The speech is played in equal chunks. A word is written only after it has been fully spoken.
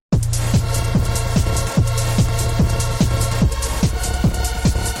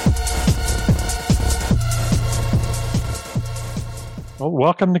Well,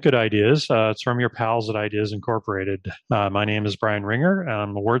 welcome to Good Ideas. It's from your pals at Ideas Incorporated. My name is Brian Ringer.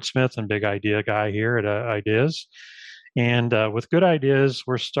 I'm a wordsmith and big idea guy here at Ideas. And with Good Ideas,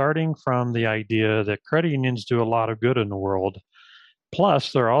 we're starting from the idea that credit unions do a lot of good in the world.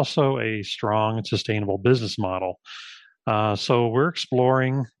 Plus, they're also a strong and sustainable business model. So we're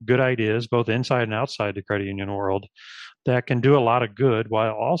exploring good ideas, both inside and outside the credit union world, that can do a lot of good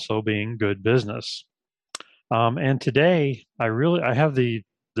while also being good business. And today, I have the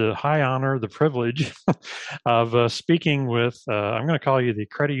high honor, the privilege of speaking with I'm going to call you the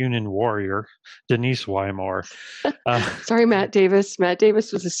credit union warrior, Denise Wymore. Sorry, Matt Davis. Matt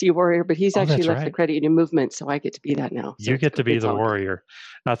Davis was a Sea Warrior, but he's Oh, actually that's left the right. credit union movement, so I get to be that now. So You get to be it's the all good. warrior.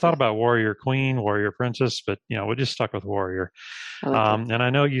 I thought Yeah, about warrior queen, warrior princess, but we just stuck with warrior. I like it. And I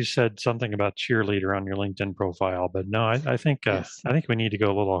know you said something about cheerleader on your LinkedIn profile, but no, I think Yes. I think we need to go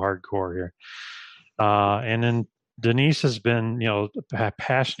a little hardcore here. And then Denise has been,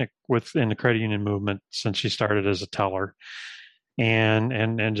 passionate within the credit union movement since she started as a teller,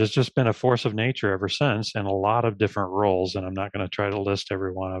 and just been a force of nature ever since, in a lot of different roles. And I'm not going to try to list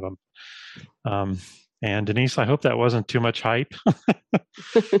every one of them. Um, and Denise, I hope that wasn't too much hype.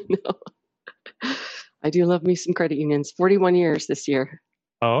 No, I do love me some credit unions. 41 years this year.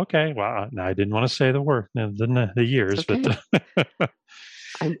 Oh, okay. Well, no, I didn't want to say the word, the It's years, but okay.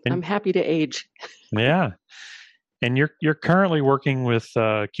 I'm and happy to age. yeah. And you're currently working with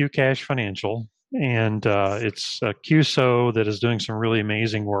QCash Financial, and it's a QSO that is doing some really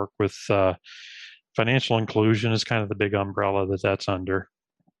amazing work with financial inclusion is kind of the big umbrella that's under,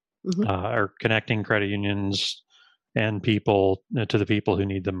 Hmm. or connecting credit unions and people to the people who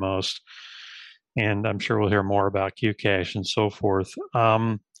need them most. And I'm sure we'll hear more about QCash and so forth.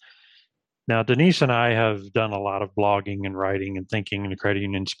 Now, Denise and I have done a lot of blogging and writing and thinking in the credit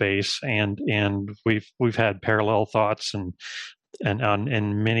union space, and we've had parallel thoughts and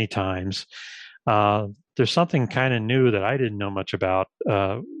many times. There's something kind of new that I didn't know much about,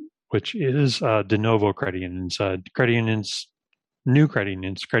 which is de novo credit unions, new credit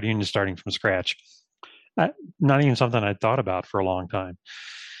unions starting from scratch. Not even something I'd thought about for a long time.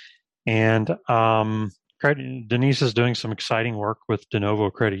 And Denise is doing some exciting work with de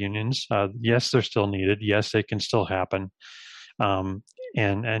novo credit unions. Yes, they're still needed. Yes, they can still happen. Um,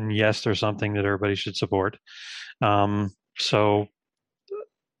 and yes, there's something that everybody should support. So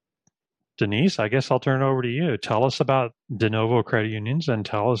Denise, I guess I'll turn it over to you. Tell us about de novo credit unions and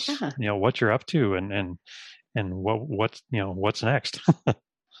tell us, Yeah. what you're up to and what's next.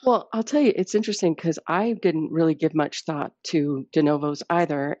 Well, I'll tell you, it's interesting because I didn't really give much thought to de novos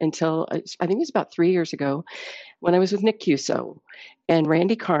either until I think it was about 3 years ago when I was with Nick Cuso and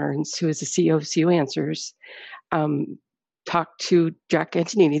Randy Carnes, who is the CEO of CEO Answers, um, talked to Jack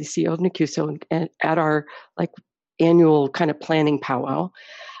Antonini, the CEO of Nicuso, and at our like annual kind of planning powwow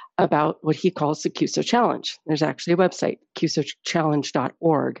about what he calls the CUSO Challenge. There's actually a website,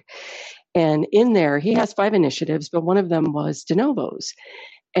 cusochallenge.org. And in there, he has 5 initiatives, but one of them was de novos.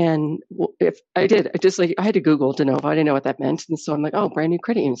 And if I did, I had to Google de novo. I didn't know what that meant. And so I'm like, oh, brand new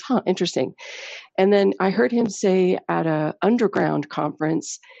credit unions. Huh, interesting. And then I heard him say at a underground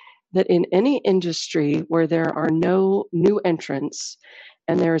conference that in any industry where there are no new entrants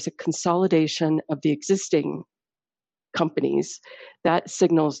and there is a consolidation of the existing companies, that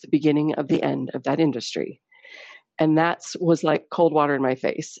signals the beginning of the end of that industry. And that was like cold water in my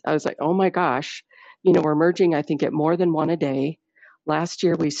face. I was like, oh my gosh, we're merging, I think, at more than one a day. Last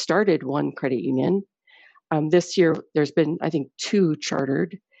year, we started one credit union. This year, there's been, I think, 2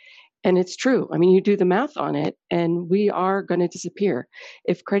 chartered. And it's true. I mean, you do the math on it, and we are going to disappear.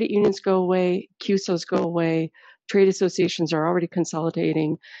 If credit unions go away, QSOs go away, trade associations are already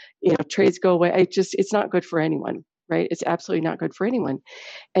consolidating, trades go away. It's not good for anyone, right? It's absolutely not good for anyone.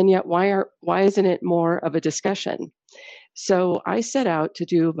 And yet, why isn't it more of a discussion? So I set out to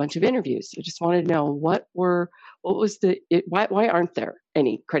do a bunch of interviews. I just wanted to know why aren't there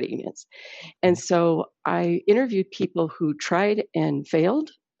any credit unions? And so I interviewed people who tried and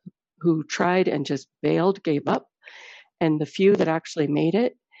failed, who tried and just bailed, gave up, and the few that actually made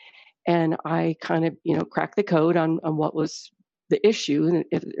it. And I kind of, cracked the code on what was the issue. And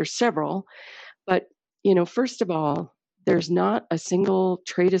there's several, but, first of all, there's not a single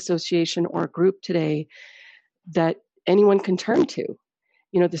trade association or group today that anyone can turn to.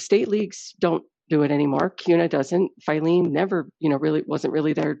 The state leagues don't do it anymore. CUNA doesn't. Filene never, really wasn't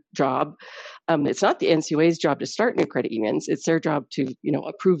really their job. It's not the NCUA's job to start new credit unions. It's their job to,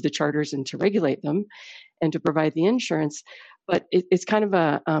 approve the charters and to regulate them and to provide the insurance. But it's kind of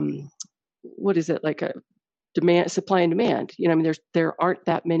a, what is it, like a supply and demand? There aren't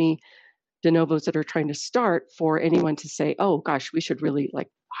that many de novos that are trying to start for anyone to say, oh gosh, we should really like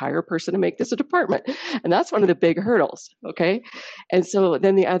hire a person to make this a department. And that's one of the big hurdles. Okay. And so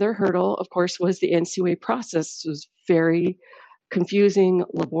then the other hurdle, of course, was the NCUA process was very confusing,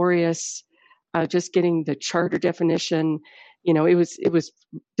 laborious, just getting the charter definition, it was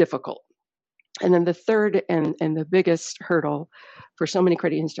difficult. And then the third and the biggest hurdle for so many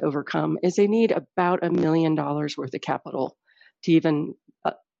credit unions to overcome is they need about $1 million worth of capital to even,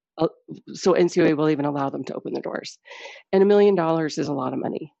 so NCUA will even allow them to open the doors. And $1 million is a lot of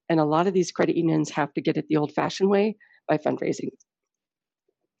money. And a lot of these credit unions have to get it the old fashioned way by fundraising.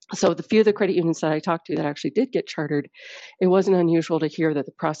 So the few of the credit unions that I talked to that actually did get chartered, it wasn't unusual to hear that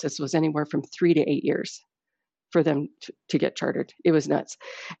the process was anywhere from 3 to 8 years for them to get chartered. It was nuts.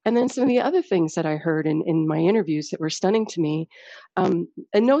 And then some of the other things that I heard in my interviews that were stunning to me, and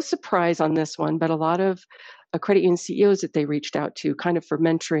no surprise on this one, but a lot of credit union CEOs that they reached out to kind of for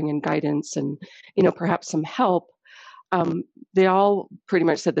mentoring and guidance and, perhaps some help, they all pretty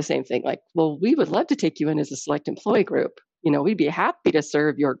much said the same thing, like, well, we would love to take you in as a select employee group. We'd be happy to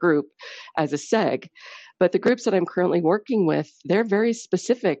serve your group as a SEG. But the groups that I'm currently working with, they're very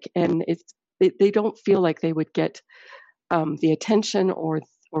specific, and they don't feel like they would get the attention or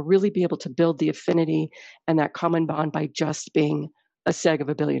really be able to build the affinity and that common bond by just being a SEG of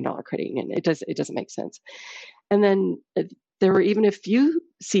 $1 billion credit union. It doesn't make sense. And then there were even a few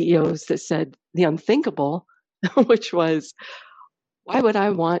CEOs that said the unthinkable, which was, why would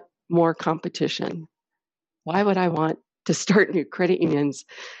I want more competition? Why would I want to start new credit unions?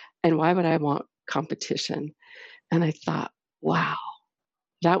 And why would I want competition? And I thought, wow,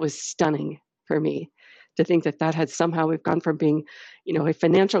 that was stunning for me to think that had somehow we've gone from being, a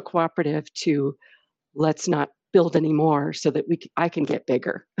financial cooperative to let's not build anymore so that I can get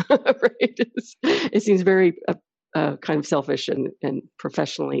bigger. Right? It seems very kind of selfish and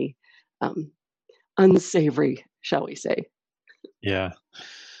professionally unsavory, shall we say? Yeah.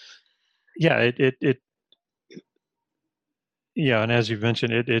 Yeah, and as you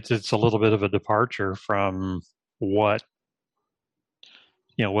mentioned, it's a little bit of a departure from what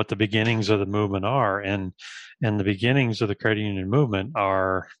the beginnings of the movement are, and the beginnings of the credit union movement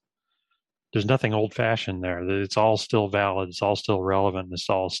are. There's nothing old-fashioned there. It's all still valid. It's all still relevant. It's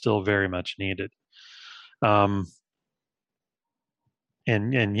all still very much needed. And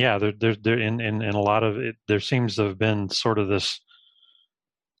yeah, there in a lot of it, there seems to have been sort of this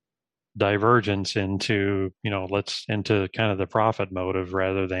divergence into into kind of the profit motive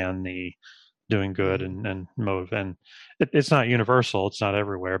rather than the doing good and motive. And it's not universal. It's not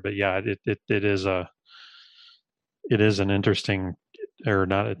everywhere. But yeah, it is an interesting. Or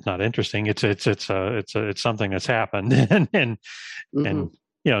not, it's not interesting. It's something that's happened, and Mm-hmm. and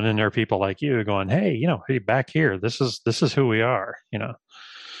and then there are people like you going, hey, hey, back here, this is who we are,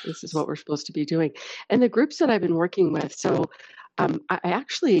 This is what we're supposed to be doing. And the groups that I've been working with, so I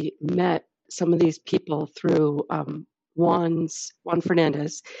actually met some of these people through Juan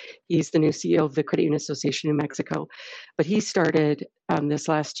Fernandez. He's the new CEO of the Credit Union Association in Mexico, but he started this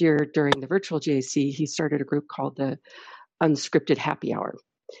last year during the virtual JAC. He started a group called the Unscripted Happy Hour.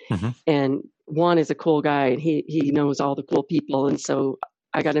 Mm-hmm. And Juan is a cool guy, and he knows all the cool people. And so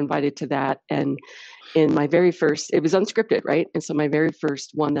I got invited to that. And in my very first, it was unscripted, right? And so my very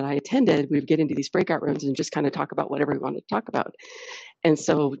first one that I attended, we would get into these breakout rooms and just kind of talk about whatever we wanted to talk about. And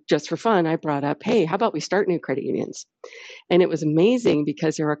so just for fun, I brought up, hey, how about we start new credit unions? And it was amazing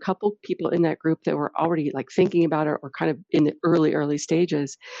because there were a couple people in that group that were already like thinking about it or kind of in the early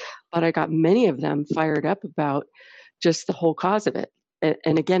stages. But I got many of them fired up about just the whole cause of it.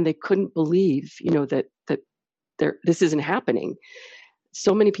 And again, they couldn't believe, that this isn't happening.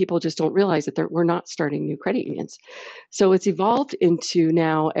 So many people just don't realize that we're not starting new credit unions. So it's evolved into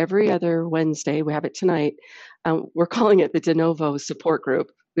now every other Wednesday. We have it tonight. We're calling it the De Novo Support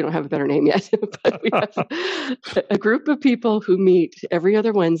Group. We don't have a better name yet, but we have a group of people who meet every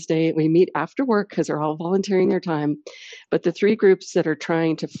other Wednesday. We meet after work because they're all volunteering their time. But the three groups that are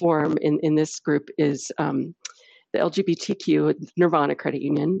trying to form in this group is the LGBTQ Nirvana Credit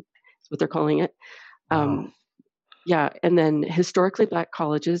Union, is what they're calling it. Yeah, and then historically Black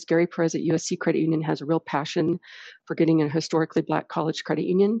colleges. Gary Perez at USC Credit Union has a real passion for getting a historically Black college credit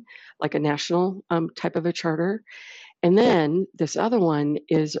union, like a national type of a charter. And then this other one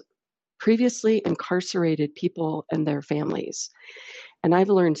is previously incarcerated people and their families. And I've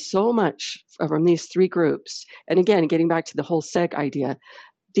learned so much from these three groups. And again, getting back to the whole SEG idea,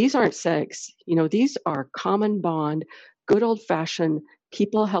 these aren't SEGs. These are common bond, good old fashioned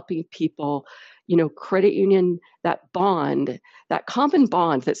people helping people, credit union, that bond, that common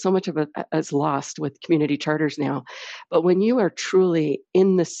bond that so much of it is lost with community charters now. But when you are truly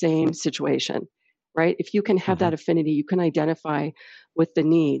in the same situation, right? If you can have Hmm. that affinity, you can identify with the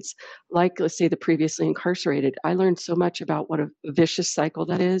needs. Like, let's say, the previously incarcerated. I learned so much about what a vicious cycle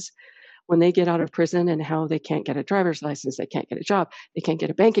that is when they get out of prison and how they can't get a driver's license, they can't get a job, they can't get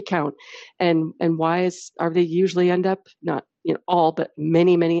a bank account, and why are they usually end up, not all, but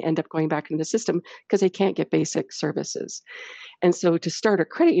many end up going back into the system because they can't get basic services. And so to start a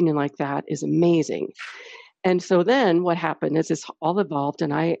credit union like that is amazing. And so then what happened is this all evolved,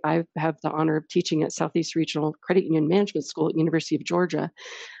 and I have the honor of teaching at Southeast Regional Credit Union Management School at University of Georgia.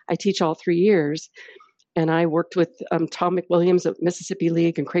 I teach all 3 years, and I worked with Tom McWilliams of Mississippi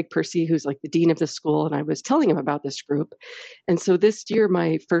League and Craig Percy, who's like the dean of the school, and I was telling him about this group. And so this year,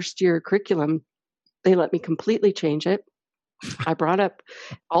 my first year curriculum, they let me completely change it. I brought up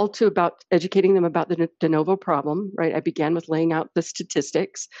all to about educating them about the de novo problem, right? I began with laying out the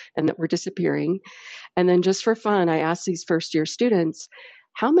statistics and that we're disappearing. And then just for fun, I asked these first year students,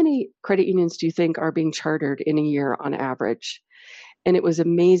 how many credit unions do you think are being chartered in a year on average? And it was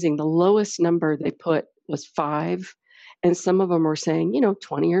amazing. The lowest number they put was 5. And some of them were saying,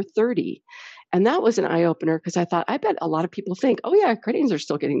 20 or 30. And that was an eye opener because I thought, I bet a lot of people think, oh, yeah, credit unions are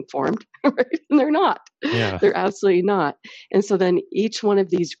still getting formed, right? And they're not. Yeah. They're absolutely not. And so then each one of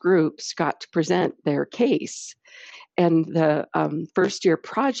these groups got to present their case. And the first year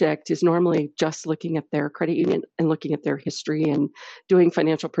project is normally just looking at their credit union and looking at their history and doing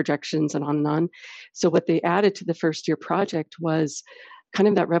financial projections and on and on. So what they added to the first year project was kind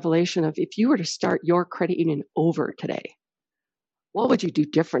of that revelation of, if you were to start your credit union over today, what would you do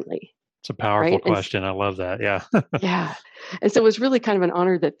differently? It's a powerful Right. And question. I love that. Yeah. yeah. And so it was really kind of an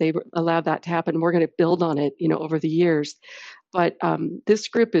honor that they allowed that to happen. We're going to build on it, over the years. But this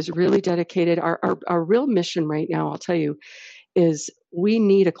group is really dedicated. Our real mission right now, I'll tell you, is we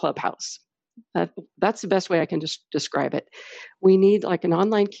need a clubhouse. That's the best way I can just describe it. We need like an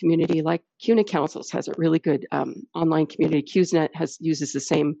online community, like CUNA Councils has a really good online community. CUSNet uses the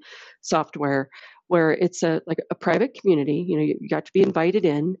same software, where it's like a private community. You got to be invited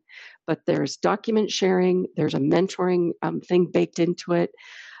in, but there's document sharing, there's a mentoring thing baked into it.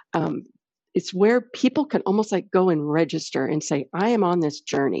 It's where people can almost like go and register and say, I am on this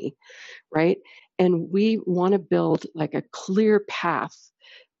journey, right? And we want to build like a clear path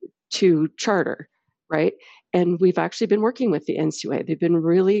to charter, right? And we've actually been working with the NCUA. They've been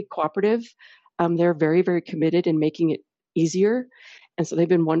really cooperative. They're very, very committed in making it easier. And so they've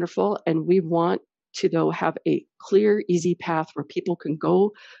been wonderful. And we want to, though, have a clear, easy path where people can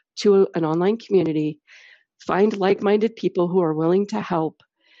go to an online community, find like-minded people who are willing to help,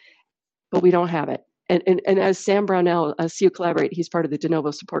 but we don't have it. And as Sam Brownell, CU Collaborate, he's part of the de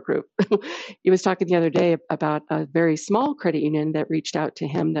novo support group. He was talking the other day about a very small credit union that reached out to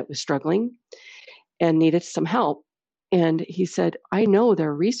him that was struggling and needed some help. And he said, I know there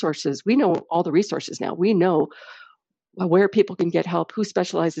are resources. We know all the resources now. We know where people can get help, who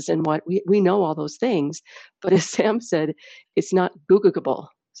specializes in what. We know all those things. But as Sam said, it's not Googleable.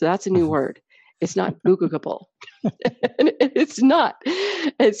 So that's a new word. It's not Googleable. It's not.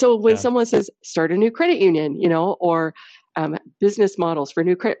 And so when someone says, start a new credit union, or business models for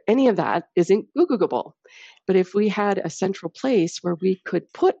new credit, any of that isn't Googleable. But if we had a central place where we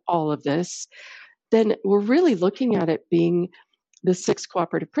could put all of this, then we're really looking at it being the 6th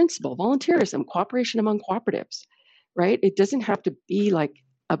cooperative principle, volunteerism, cooperation among cooperatives, right? It doesn't have to be like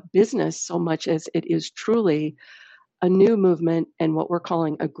a business so much as it is truly a new movement and what we're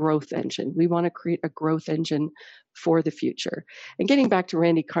calling a growth engine. We want to create a growth engine for the future. And getting back to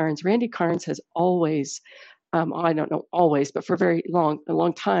Randy Carnes has always, I don't know always, but for a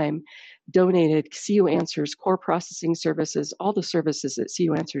long time, donated CU Answers core processing services, all the services that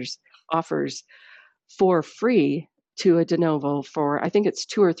CU Answers offers for free to a de novo for, I think it's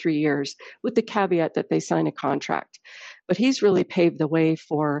 2 or 3 years, with the caveat that they sign a contract. But he's really paved the way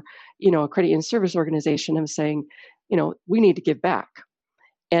for, a credit union service organization of saying, we need to give back.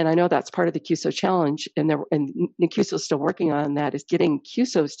 And I know that's part of the CUSO challenge, and NCUSO is still working on that, is getting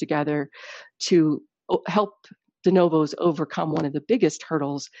CUSOs together to help de novos overcome one of the biggest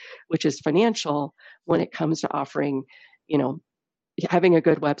hurdles, which is financial, when it comes to offering, having a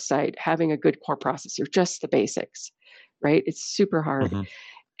good website, having a good core processor, just the basics, right? It's super hard. Mm-hmm.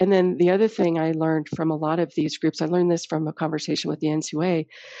 And then the other thing I learned from a lot of these groups, I learned this from a conversation with the NCUA.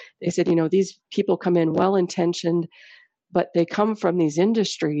 They said, these people come in well-intentioned, but they come from these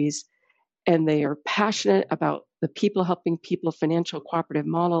industries and they are passionate about the people helping people financial cooperative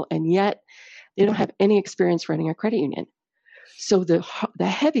model, and yet they don't have any experience running a credit union. So the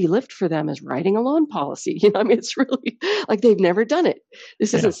heavy lift for them is writing a loan policy. I mean, it's really like they've never done it.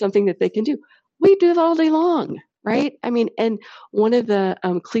 This Yeah. isn't something that they can do. We do it all day long, right? I mean, and one of the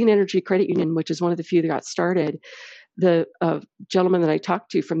Clean Energy Credit Union, which is one of the few that got started, the gentleman that I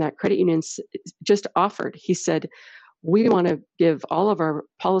talked to from that credit union just offered. He said, we want to give all of our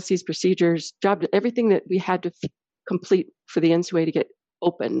policies, procedures, everything that we had to complete for the NCUA to get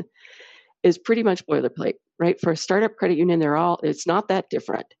open is pretty much boilerplate, right? For a startup credit union, it's not that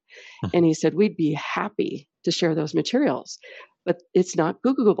different. And he said, we'd be happy to share those materials, but it's not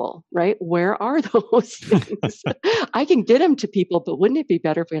Googleable, right? Where are those things? I can get them to people, but wouldn't it be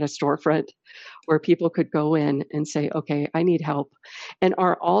better if we had a storefront where people could go in and say, okay, I need help. And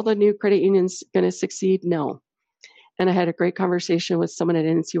are all the new credit unions going to succeed? No. And I had a great conversation with someone at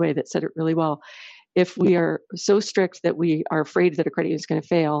NCUA that said it really well. If we are so strict that we are afraid that a credit union is going to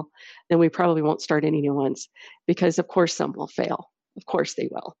fail, then we probably won't start any new ones, because of course some will fail. Of course they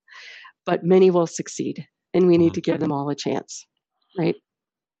will. But many will succeed, and we need to give them all a chance, right?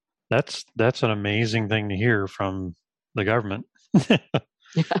 That's an amazing thing to hear from the government.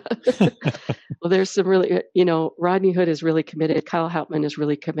 Well, there's some really, Rodney Hood is really committed. Kyle Hauptman is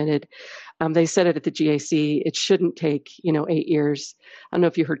really committed. They said it at the GAC. It shouldn't take, 8 years. I don't know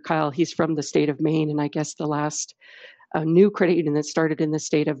if you heard Kyle. He's from the state of Maine, and I guess the last new credit union that started in the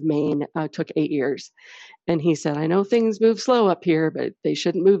state of Maine took 8 years. And he said, I know things move slow up here, but they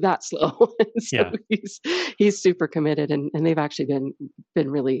shouldn't move that slow. So he's super committed, and they've actually been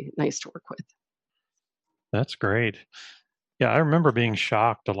really nice to work with. That's great. Yeah, I remember being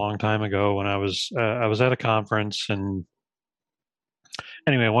shocked a long time ago when I was at a conference, and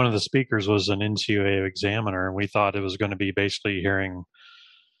anyway, one of the speakers was an NCUA examiner, and we thought it was going to be basically hearing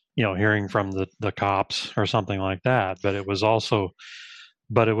from the cops or something like that. But it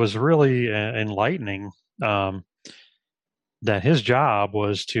was really enlightening that his job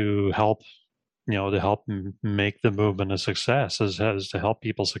was to help make the movement a success, as to help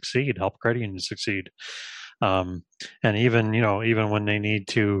people succeed, help credit unions succeed. And even when they need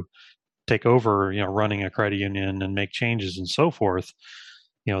to take over, running a credit union and make changes and so forth,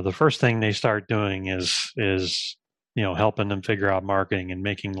 the first thing they start doing is helping them figure out marketing and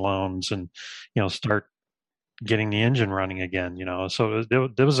making loans and, start getting the engine running again, So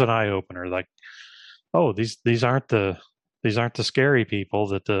there was an eye opener, like, oh, these aren't the scary people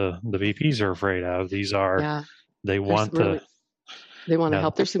that the VPs are afraid of. These are, they want to. They want to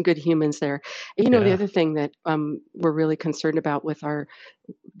help. There's some good humans there. And, the other thing that we're really concerned about with our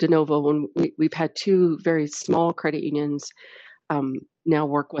de novo, when we've had 2 very small credit unions now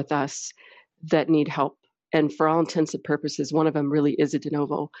work with us that need help. And for all intents and purposes, one of them really is a de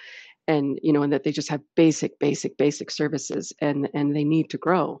novo. And, and that they just have basic services, and they need to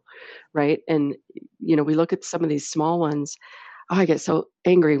grow, right? And, we look at some of these small ones. I get so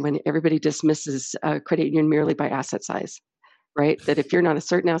angry when everybody dismisses a credit union merely by asset size. Right? That if you're not a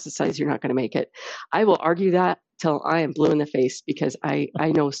certain asset size, you're not going to make it. I will argue that till I am blue in the face, because I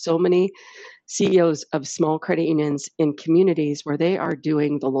know so many CEOs of small credit unions in communities where they are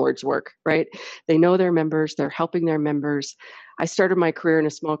doing the Lord's work, right? They know their members, they're helping their members. I started my career in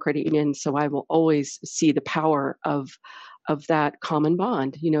a small credit union, so I will always see the power of that common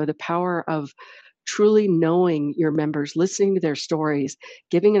bond, the power of truly knowing your members, listening to their stories,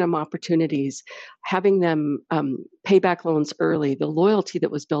 giving them opportunities, having them pay back loans early, the loyalty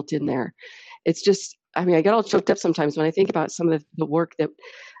that was built in there. It's just, I get all choked up sometimes when I think about some of the work that,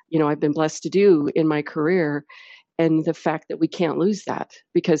 I've been blessed to do in my career, and the fact that we can't lose that.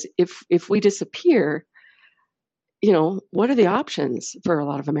 Because if we disappear, what are the options for a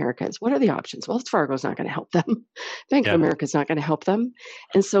lot of Americans? What are the options? Wells Fargo's not going to help them. Bank of America's not going to help them.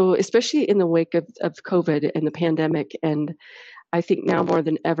 And so, especially in the wake of COVID and the pandemic, and I think now more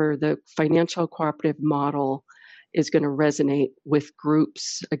than ever, the financial cooperative model is going to resonate with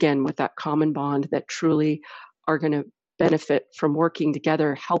groups, again, with that common bond, that truly are going to benefit from working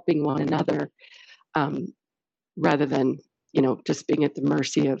together, helping one another, rather than just being at the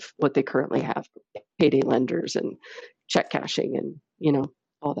mercy of what they currently have, payday lenders and check cashing and,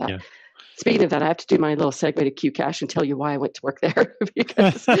 all that. Yeah. Speaking of that, I have to do my little segue to QCash and tell you why I went to work there,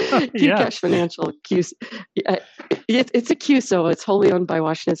 because QCash Financial, it's a QSO. It's wholly owned by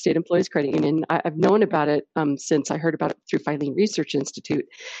Washington State Employees Credit Union. I've known about it since I heard about it through Filene Research Institute.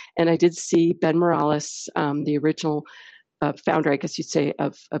 And I did see Ben Morales, the original founder, I guess you'd say,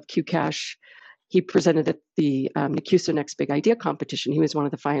 of QCash. He presented at the NCUSO Next Big Idea competition. He was one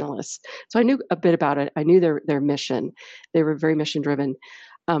of the finalists. So I knew a bit about it. I knew their mission. They were very mission driven.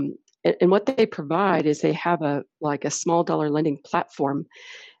 And what they provide is they have a small dollar lending platform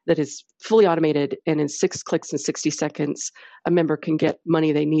that is fully automated, and in 6 clicks and 60 seconds, a member can get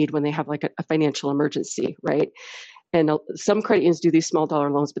money they need when they have like a financial emergency, right? And some credit unions do these small dollar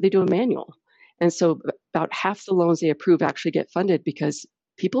loans, but they do a manual. And so about half the loans they approve actually get funded because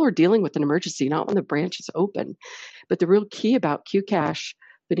people are dealing with an emergency, not when the branch is open. But the real key about QCash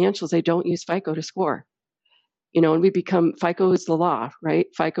financials, they don't use FICO to score. And we become, FICO is the law, right?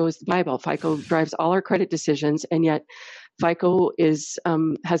 FICO is the Bible. FICO drives all our credit decisions, and yet FICO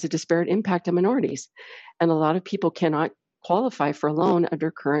has a disparate impact on minorities. And a lot of people cannot qualify for a loan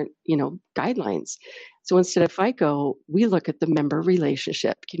under current, guidelines. So instead of FICO, we look at the member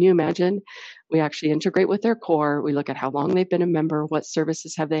relationship. Can you imagine? We actually integrate with their core. We look at how long they've been a member, what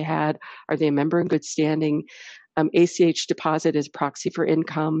services have they had, are they a member in good standing? ACH deposit is proxy for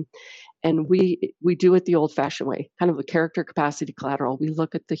income. And we do it the old-fashioned way, kind of a character capacity collateral. We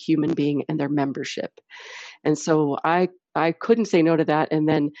look at the human being and their membership. And so I couldn't say no to that. And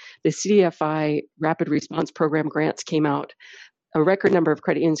then the CDFI Rapid Response Program grants came out. A record number of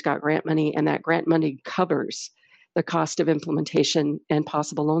credit unions got grant money, and that grant money covers the cost of implementation and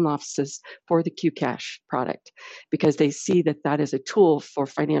possible loan losses for the QCash product, because they see that that is a tool for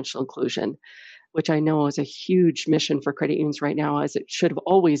financial inclusion, which I know is a huge mission for credit unions right now, as it should have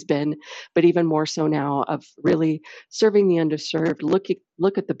always been, but even more so now, of really serving the underserved.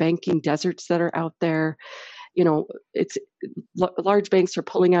 Look at the banking deserts that are out there. It's large banks are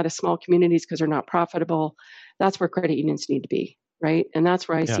pulling out of small communities because they're not profitable. That's where credit unions need to be, right? And that's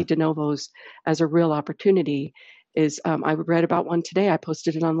where I see de novos as a real opportunity. I read about one today. I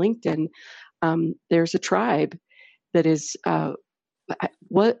posted it on LinkedIn. There's a tribe that is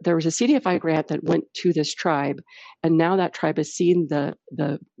there was a CDFI grant that went to this tribe, and now that tribe has seen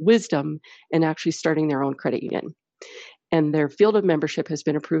the wisdom in actually starting their own credit union. And their field of membership has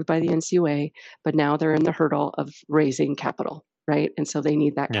been approved by the NCUA, but now they're in the hurdle of raising capital, right? And so they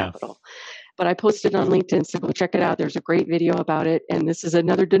need that capital. But I posted on LinkedIn, so go check it out. There's a great video about it. And this is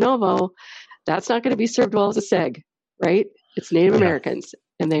another de novo. That's not going to be served well as a SEG, right? It's Native Americans.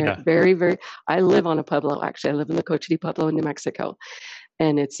 And they are very, very, I live on a pueblo, actually. I live in the Cochiti Pueblo in New Mexico.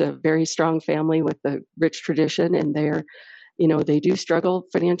 And it's a very strong family with a rich tradition. And they do struggle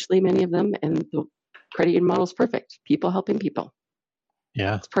financially, many of them. And the credit union model is perfect. People helping people.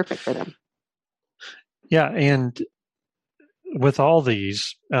 Yeah. It's perfect for them. Yeah. And with all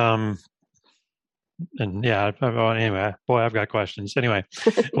these, anyway, boy, I've got questions. Anyway,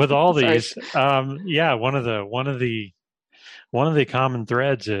 with all these, one of the common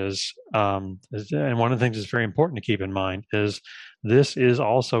threads is, and one of the things that's very important to keep in mind is this is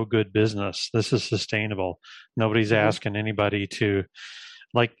also good business. This is sustainable. Nobody's asking anybody to,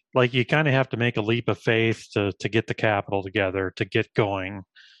 like you kind of have to make a leap of faith to get the capital together, to get going,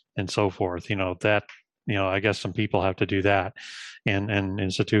 and so forth. I guess some people have to do that, and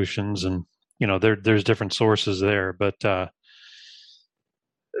institutions, and there's different sources there, but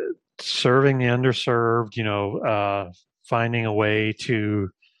serving the underserved, finding a way to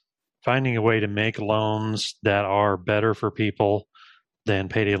make loans that are better for people than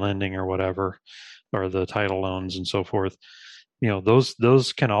payday lending or whatever, or the title loans and so forth.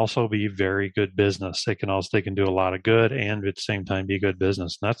 Those can also be very good business. They can do a lot of good and at the same time be good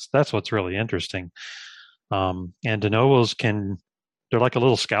business. And that's what's really interesting. And de novos they're like a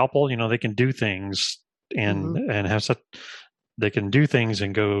little scalpel. They can do things and they can do things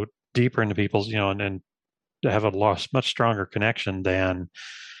and go deeper into people's, and have a much stronger connection than,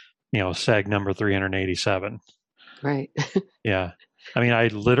 SEG number 387. Right. Yeah. I mean, I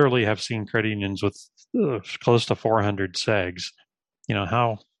literally have seen credit unions with close to 400 SEGs.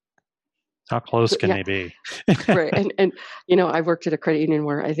 How close can they be? Right. And I worked at a credit union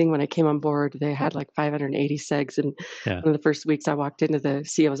where I think when I came on board, they had like 580 SEGs. And one of the first weeks I walked into the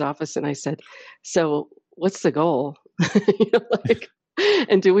CEO's office and I said, so what's the goal?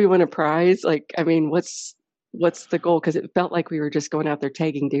 And do we win a prize? What's the goal? Because it felt like we were just going out there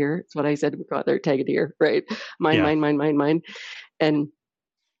tagging deer. It's what I said. We go out there, tag a deer, right? Mine. And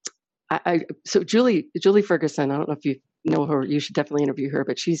so Julie Ferguson, I don't know if you know her, you should definitely interview her,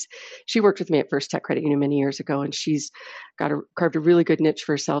 but she worked with me at First Tech Credit Union many years ago, and she's carved a really good niche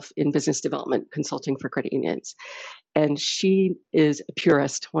for herself in business development consulting for credit unions. And she is a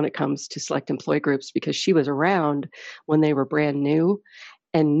purist when it comes to select employee groups, because she was around when they were brand new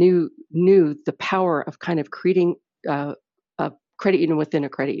and knew the power of kind of creating a credit union within a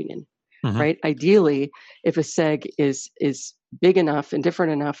credit union, right? Ideally, if a SEG is big enough and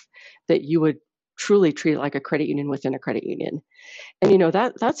different enough that you would truly treat it like a credit union within a credit union. And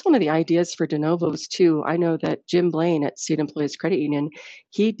that's one of the ideas for de novos too. I know that Jim Blaine at State Employees Credit Union,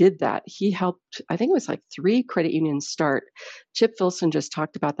 he did that. He helped, I think it was like 3 credit unions start. Chip Filson just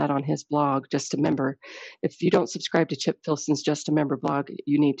talked about that on his blog, Just a Member. If you don't subscribe to Chip Filson's Just a Member blog,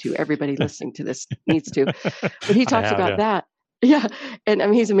 you need to. Everybody listening to this needs to. But he talks about that. Yeah. And I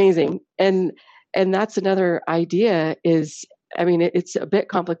mean, he's amazing. And that's another idea is, I mean, it's a bit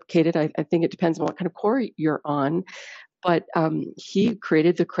complicated. I think it depends on what kind of core you're on. But he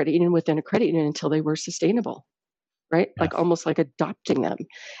created the credit union within a credit union until they were sustainable, right? Yeah. Like almost like adopting them.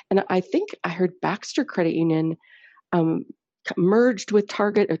 And I think I heard Baxter Credit Union merged with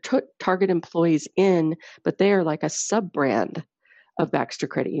Target or took Target employees in, but they are like a sub-brand of Baxter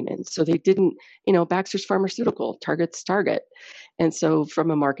Credit Union. So they didn't, Baxter's pharmaceutical, Target's Target. And so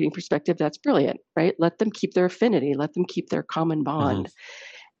from a marketing perspective, that's brilliant, right? Let them keep their affinity, let them keep their common bond.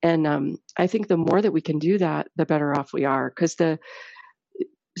 Mm-hmm. And I think the more that we can do that, the better off we are. Because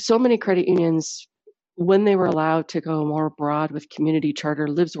so many credit unions, when they were allowed to go more broad with community charter,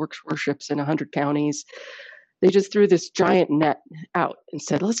 lives, works, worships in 100 counties, they just threw this giant net out and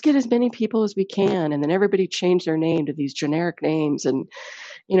said, let's get as many people as we can. And then everybody changed their name to these generic names. And,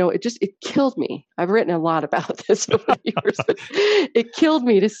 it killed me. I've written a lot about this over the years, but it killed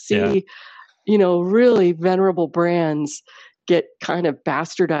me to see, really venerable brands get kind of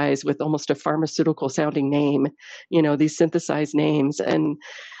bastardized with almost a pharmaceutical sounding name, these synthesized names. And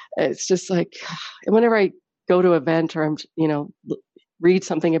it's just like, whenever I go to an event or I'm, read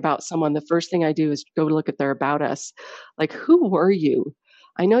something about someone, the first thing I do is go look at their About Us. Like, who were you?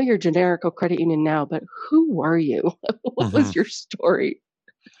 I know you're Generico Credit Union now, but who were you? What was your story?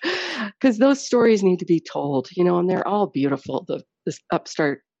 Because those stories need to be told, and they're all beautiful. The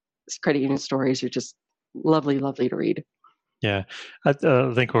upstart credit union stories are just lovely, lovely to read. Yeah, I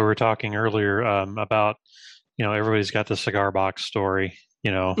think we were talking earlier about, everybody's got the cigar box story.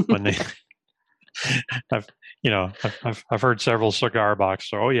 When they, I've heard several cigar box.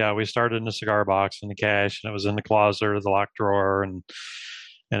 So, oh yeah, we started in the cigar box in the cash, and it was in the closet or the locked drawer, and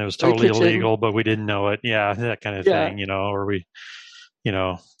it was totally illegal, but we didn't know it. Yeah, that kind of thing. Or we,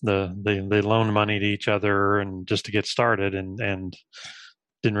 they loaned money to each other and just to get started, and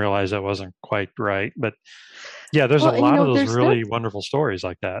didn't realize that wasn't quite right. But yeah, there's a lot of those really wonderful stories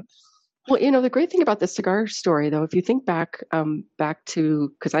like that. Well, the great thing about the cigar story, though, if you think back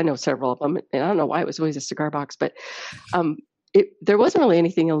to, because I know several of them, and I don't know why it was always a cigar box, but there wasn't really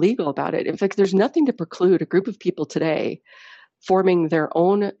anything illegal about it. In fact, there's nothing to preclude a group of people today forming their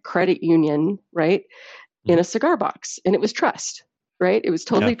own credit union, right, in a cigar box. And it was trust, right? It was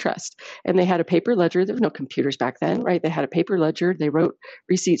totally trust. And they had a paper ledger. There were no computers back then, right? They had a paper ledger. They wrote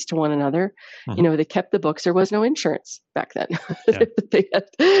receipts to one another. They kept the books. There was no insurance back then.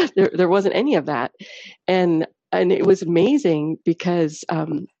 There wasn't any of that. And it was amazing because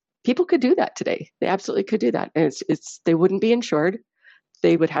people could do that today. They absolutely could do that. And they wouldn't be insured.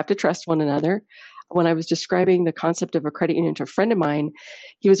 They would have to trust one another. When I was describing the concept of a credit union to a friend of mine,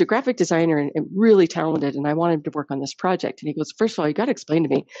 he was a graphic designer and really talented, and I wanted him to work on this project. And he goes, first of all, you got to explain to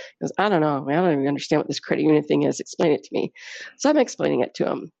me. He goes, I don't know. I don't even understand what this credit union thing is. Explain it to me. So I'm explaining it to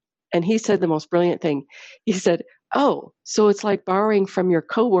him. And he said the most brilliant thing. He said, oh, so it's like borrowing from your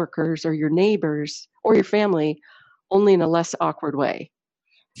coworkers or your neighbors or your family, only in a less awkward way.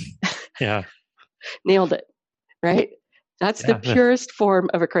 Yeah. Nailed it, right? That's the purest form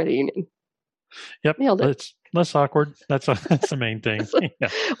of a credit union. Yep. Nailed it. It's less awkward. That's the main thing. Yeah.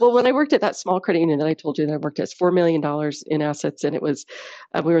 Well, when I worked at that small credit union that I told you that I worked at, it's $4 million in assets. And it was,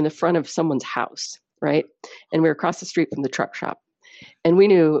 we were in the front of someone's house, right? And we were across the street from the truck shop. And we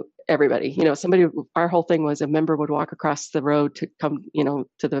knew everybody, our whole thing was a member would walk across the road to come,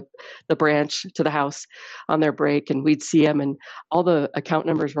 to the branch, to the house on their break, and we'd see them, and all the account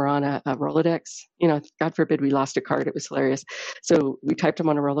numbers were on a Rolodex. God forbid we lost a card. It was hilarious. So we typed them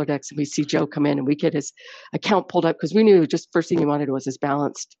on a Rolodex, and we see Joe come in, and we get his account pulled up because we knew just first thing he wanted was his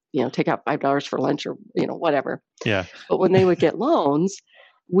balance, take out $5 for lunch or, whatever. Yeah. But when they would get loans,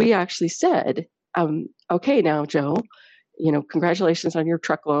 we actually said, okay, now Joe, congratulations on your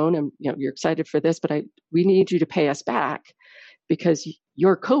truck loan, and you're excited for this, but we need you to pay us back because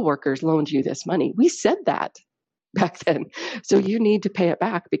your coworkers loaned you this money. We said that back then. So you need to pay it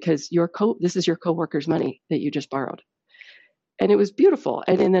back because this is your coworker's money that you just borrowed. And it was beautiful.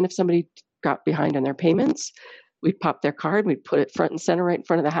 And then if somebody got behind on their payments, we'd pop their card, we'd put it front and center right in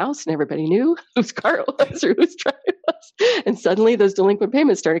front of the house, and everybody knew whose car it was or whose truck it was. And suddenly those delinquent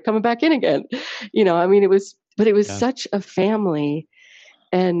payments started coming back in again. It was such a family,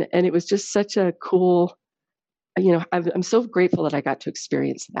 and it was just such a cool, I'm so grateful that I got to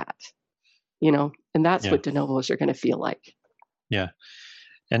experience that. and that's Yeah. what de novos are going to feel like. Yeah.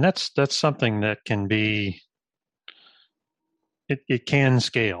 And that's something that can be, it can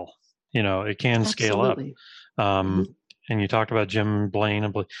scale, it can scale up. Absolutely. Um, Mhm. and you talked about Jim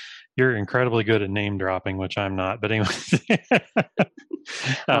Blaine. You're incredibly good at name dropping, which I'm not. But anyway,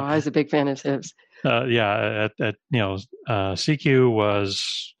 Oh, I was a big fan of his. yeah, CQ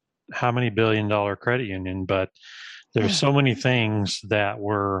was how many $1 billion credit union, but there's Yeah. so many things that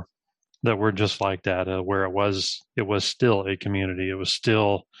were just like that, where it was still a community. It was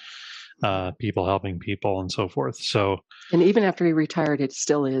still people helping people and so forth. So, And even after he retired, it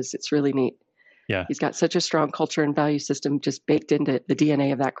still is. It's really neat. yeah, He's got such a strong culture and value system just baked into the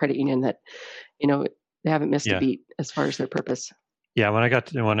DNA of that credit union that, they haven't missed a yeah, beat as far as their purpose. yeah. When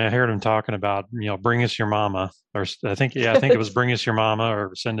I heard him talking about, bring us your mama, or I think it was bring us your mama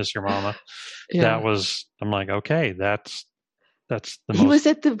or send us your mama. Yeah. I'm like, okay, that's the He was most.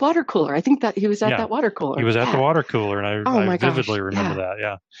 at the water cooler. I think that he was at Yeah, that water cooler. he was at the Yeah. water cooler, and Oh I my vividly gosh. remember Yeah. that.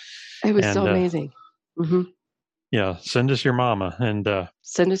 Yeah, It was so and amazing. Mm-hmm. yeah, send us your mama, and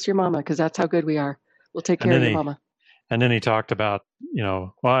Send us your mama because that's how good we are. We'll take care of your mama. and then he talked about,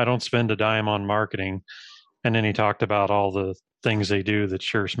 well, I don't spend a dime on marketing. And then he talked about all the things they do that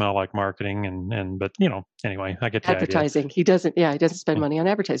sure smell like marketing. But, anyway, I get the idea. Advertising. He doesn't spend Yeah. money on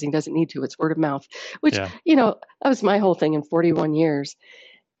advertising. He doesn't need to. It's word of mouth, which, Yeah. that was my whole thing in 41 years.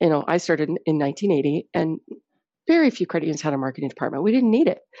 I started in 1980 and very few credit unions had a marketing department. We didn't need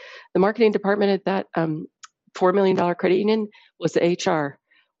it. The marketing department at that $4 million credit union was the HR.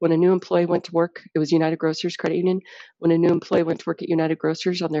 When a new employee went to work, it was United Grocers Credit Union. When a new employee went to work at United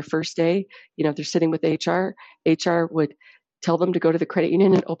Grocers on their first day, they're sitting with HR. HR would tell them to go to the credit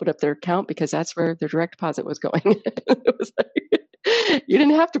union and open up their account because that's where their direct deposit was going. It was like, you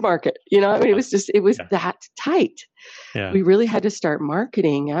didn't have to market. It was Yeah. that tight. Yeah. We really had to start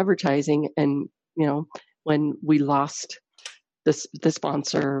marketing, advertising, and when we lost the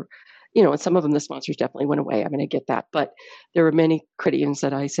sponsor, and some of them, the sponsors definitely went away. I mean, I get that, but there were many credit unions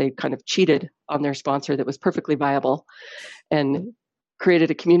that I say kind of cheated on their sponsor that was perfectly viable and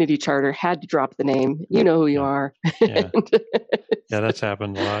created a community charter, had to drop the name. You know who you are. Yeah. Yeah, that's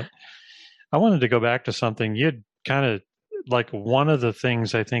happened a lot. I wanted to go back to something you'd kind of like. One of the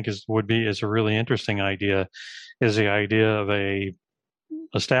things I think is a really interesting idea is the idea of a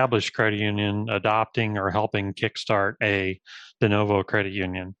established credit union adopting or helping kickstart a de novo credit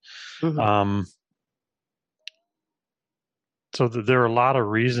union. Mm-hmm. So there are a lot of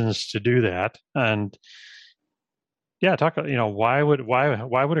reasons to do that, and yeah, talk. Why would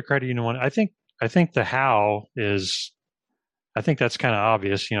a credit union want? I think the how is. I think that's kind of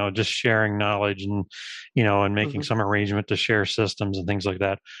obvious, just sharing knowledge and, and making Mm-hmm. some arrangement to share systems and things like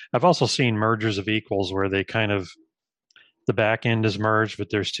that. I've also seen mergers of equals where they kind of, the back end is merged,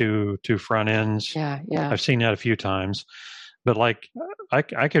 but there's two front ends. Yeah. I've seen that a few times, but like I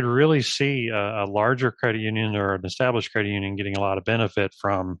could really see a larger credit union or an established credit union getting a lot of benefit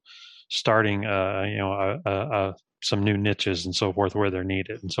from starting, some new niches and so forth where they're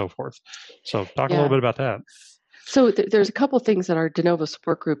needed and so forth. So talk a little bit about that. So there's a couple things that our de novo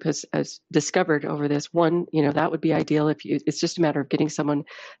support group has discovered over this. One, that would be ideal it's just a matter of getting someone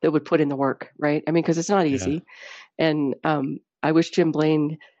that would put in the work, right? I mean, because it's not easy. Yeah. And I wish Jim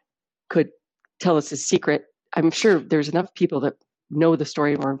Blaine could tell us his secret. I'm sure there's enough people that know the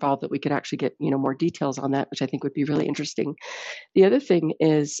story and were involved that we could actually get, more details on that, which I think would be really interesting. The other thing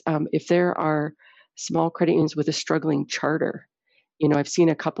is if there are small credit unions with a struggling charter, I've seen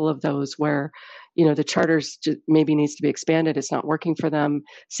a couple of those where, the charters maybe needs to be expanded. It's not working for them.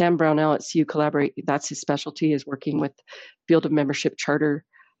 Sam Brownell at CU Collaborate, that's his specialty, is working with field of membership charter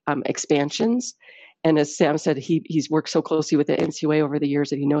expansions. And as Sam said, he's worked so closely with the NCUA over the years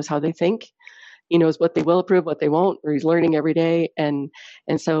that he knows how they think. He knows what they will approve, what they won't, or he's learning every day. And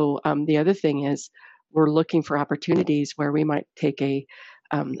so the other thing is we're looking for opportunities where we might take a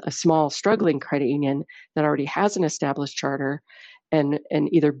small struggling credit union that already has an established charter and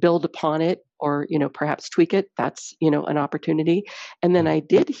either build upon it or, perhaps tweak it. That's, an opportunity. And then I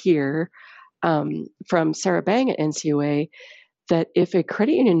did hear from Sarah Bang at NCUA that if a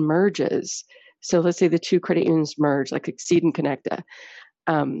credit union merges, so let's say the two credit unions merge, like Exceed and Connecta.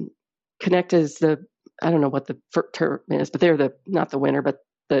 Connecta is I don't know what the term is, but they're not the winner, but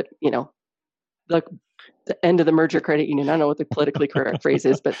the end of the merger credit union. I don't know what the politically correct phrase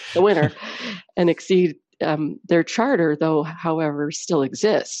is, but the winner. And Exceed, their charter, though, however, still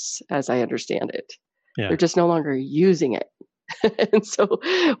exists, as I understand it. Yeah. They're just no longer using it. And so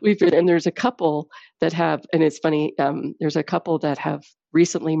and there's a couple that have, and it's funny, there's a couple that have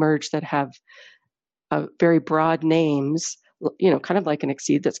recently merged that have very broad names kind of like an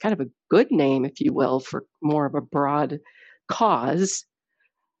Exceed. That's kind of a good name, if you will, for more of a broad cause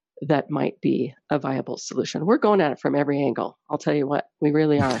that might be a viable solution. We're going at it from every angle. I'll tell you what, we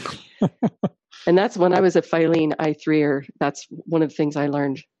really are. And that's when I was a Filene I3er. That's one of the things I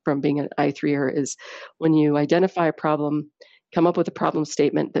learned from being an I3er is when you identify a problem, come up with a problem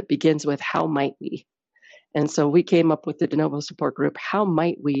statement that begins with how might we? And so we came up with the de novo support group. How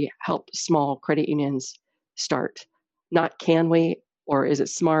might we help small credit unions start? Not can we, or is it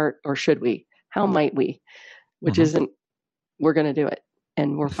smart, or should we? How might we? Which isn't, we're going to do it.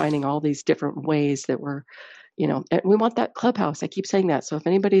 And we're finding all these different ways that we're, and we want that clubhouse. I keep saying that. So if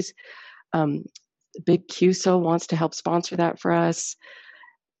anybody's big QSO wants to help sponsor that for us,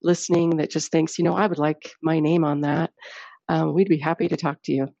 listening, that just thinks, I would like my name on that, we'd be happy to talk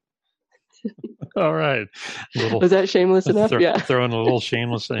to you. All right. Was that shameless enough? Yeah. Throwing a little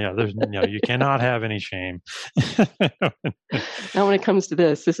shameless. Yeah. There's you cannot have any shame. Now, when it comes to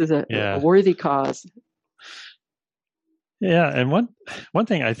this is a worthy cause. Yeah. And one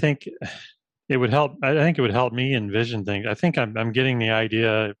thing I think it would help. I think it would help me envision things. I think I'm getting the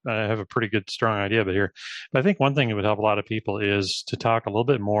idea. I have a pretty good, strong idea, but I think one thing that would help a lot of people is to talk a little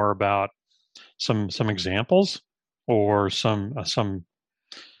bit more about some examples or some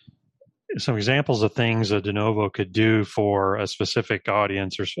examples of things a de novo could do for a specific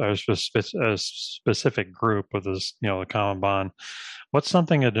audience or a specific group with this, the common bond. What's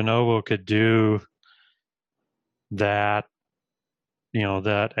something a de novo could do that,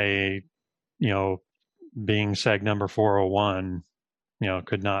 that a, being seg number 401,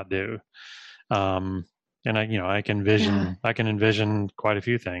 could not do. And I can envision quite a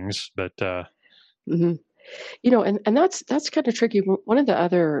few things, but, and that's kind of tricky. One of the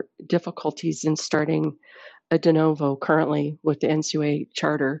other difficulties in starting a de novo currently with the NCUA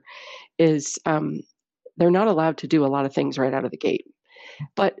charter is they're not allowed to do a lot of things right out of the gate.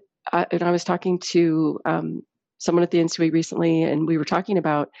 But and I was talking to someone at the NCUA recently, and we were talking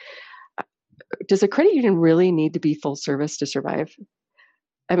about, does a credit union really need to be full service to survive?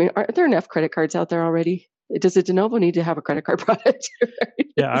 I mean, aren't there enough credit cards out there already? Does a de novo need to have a credit card product? Right?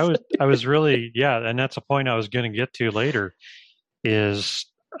 Yeah, I was really, and that's a point I was going to get to later, is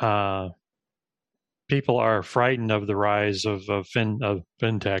people are frightened of the rise of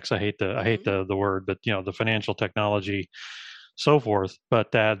fintechs. I hate the word, but the financial technology, so forth.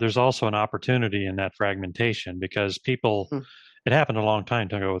 But there's also an opportunity in that fragmentation because people. It happened a long time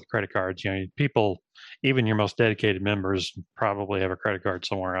ago with credit cards. People, even your most dedicated members, probably have a credit card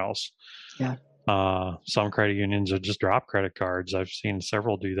somewhere else. Yeah. Some credit unions have just dropped credit cards. I've seen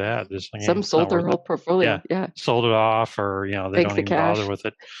several do that. Some sold their whole portfolio. Yeah. Sold it off, or they don't even bother with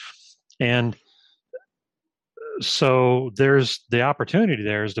it. And so there's the opportunity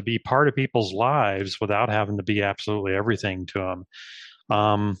there is to be part of people's lives without having to be absolutely everything to them.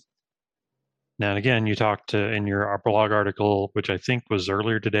 Now, and again, you talked in your blog article, which I think was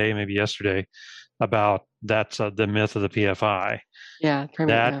earlier today, maybe yesterday, about that's the myth of the PFI. Yeah,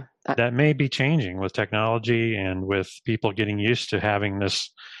 that may be changing with technology and with people getting used to having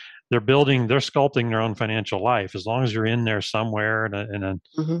this. They're sculpting their own financial life. As long as you're in there somewhere in a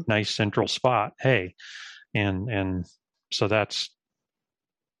nice central spot, hey, and so that's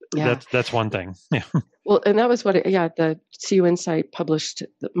one thing. Yeah. Well, and that was what, the CU Insight published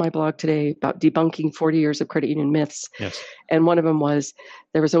my blog today about debunking 40 years of credit union myths. Yes. And one of them was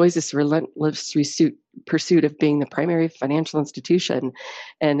there was always this relentless pursuit of being the primary financial institution.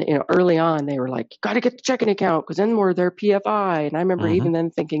 And, early on they were like, you got to get the checking account because then we're their PFI. And I remember even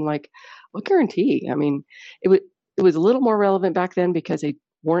then thinking like, what guarantee? I mean, it was a little more relevant back then because they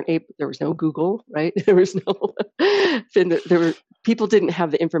weren't able, there was no Google, right? There was no, people didn't have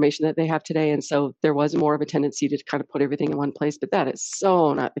the information that they have today. And so there was more of a tendency to kind of put everything in one place, but that is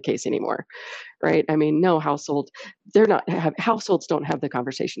so not the case anymore, right? I mean, no households don't have the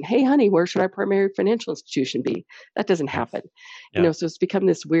conversation. Hey, honey, where should our primary financial institution be? That doesn't happen. Yeah. So it's become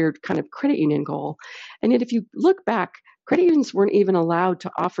this weird kind of credit union goal. And yet if you look back, credit unions weren't even allowed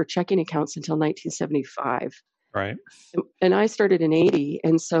to offer checking accounts until 1975. Right. And I started in 80.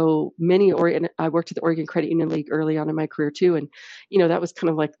 And so I worked at the Oregon Credit Union League early on in my career too. And, that was kind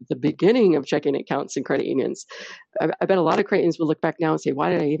of like the beginning of checking accounts and credit unions. I bet a lot of credit unions will look back now and say, why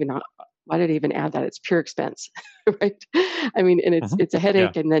did I even add that? It's pure expense, right? I mean, and it's a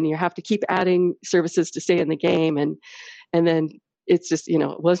headache. And then you have to keep adding services to stay in the game. And then it's just, it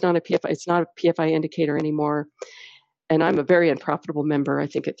was not a PFI. It's not a PFI indicator anymore. And I'm a very unprofitable member, I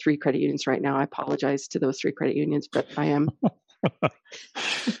think, at 3 credit unions right now. I apologize to those 3 credit unions, but I am.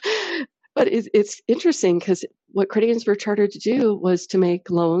 But it's interesting because what credit unions were chartered to do was to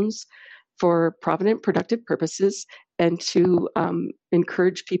make loans for provident, productive purposes and to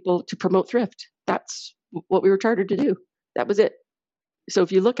encourage people to promote thrift. That's what we were chartered to do. That was it. So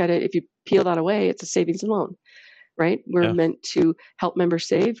if you look at it, if you peel that away, it's a savings and loan, right? We're meant to help members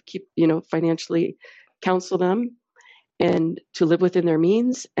save, keep, financially counsel them, and to live within their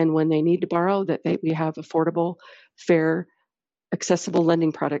means. And when they need to borrow, we have affordable, fair, accessible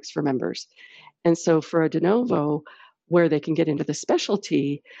lending products for members. And so for a de novo, where they can get into the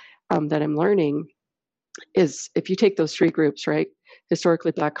specialty that I'm learning is if you take those three groups, right?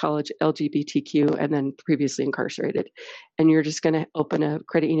 Historically Black, college, LGBTQ, and then previously incarcerated. And you're just going to open a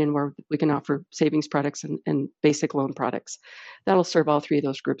credit union where we can offer savings products and basic loan products. That'll serve all three of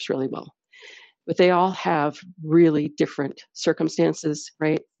those groups really well. But they all have really different circumstances,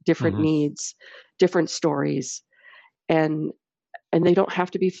 right? Different needs, different stories. And they don't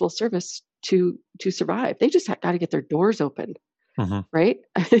have to be full service to survive. They just got to get their doors open. Right?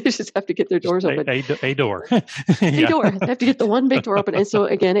 They just have to get their doors open. A door. A door. They have to get the one big door open. And so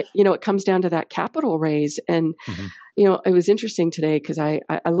again, it comes down to that capital raise. And, it was interesting today because I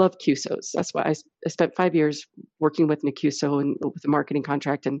love CUSOs. That's why I spent 5 years working with NACUSO and with the marketing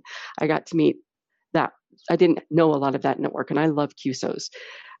contract. And I got to meet that. I didn't know a lot of that network, and I love CUSOs.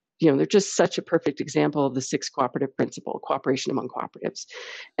 They're just such a perfect example of the 6 cooperative principle, cooperation among cooperatives.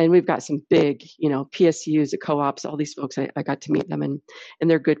 And we've got some big, PSUs, the co-ops, all these folks, I got to meet them, and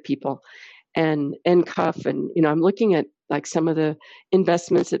they're good people. And NCUF, and, I'm looking at like some of the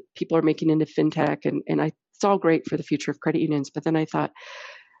investments that people are making into fintech, and it's all great for the future of credit unions. But then I thought,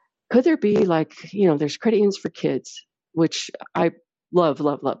 could there be like, there's credit unions for kids, which I love,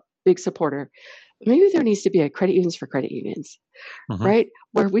 big supporter. Maybe there needs to be a credit unions for credit unions, right?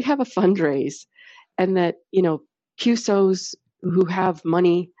 Where we have a fundraise, and that, CUSOs who have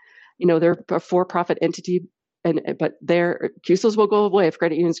money, they're a for-profit entity, but their CUSOs will go away if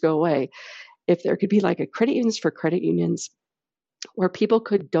credit unions go away. If there could be like a credit unions for credit unions where people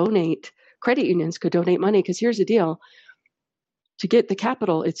could donate, credit unions could donate money, because here's the deal. To get the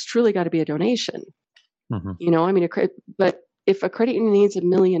capital, it's truly got to be a donation. But if a credit union needs $1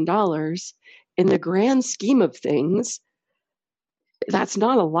 million, in the grand scheme of things, that's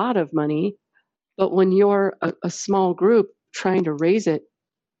not a lot of money. But when you're a small group trying to raise it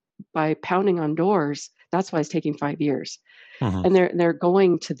by pounding on doors, that's why it's taking 5 years. And they're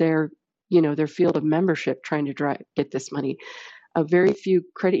going to their field of membership trying to get this money. Very few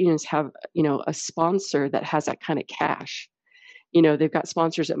credit unions have, a sponsor that has that kind of cash. They've got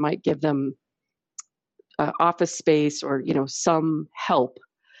sponsors that might give them office space or, some help.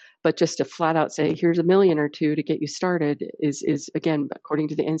 But just to flat out say, here's $1 million or $2 million to get you started is again, according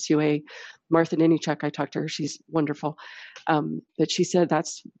to the NCUA, Martha Ninichuk, I talked to her, she's wonderful. But she said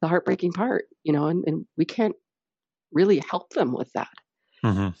that's the heartbreaking part, and we can't really help them with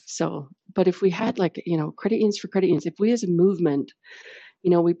that. So, but if we had like, credit unions for credit unions, if we as a movement,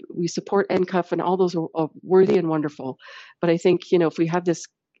 we support NCUF and all those are worthy and wonderful. But I think, if we have this,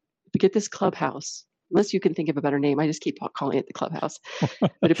 we get this clubhouse, unless you can think of a better name, I just keep calling it the clubhouse.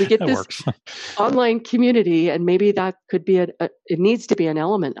 But if we get this online community, and maybe that could be it needs to be an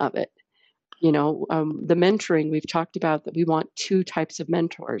element of it. The mentoring, we've talked about that we want 2 types of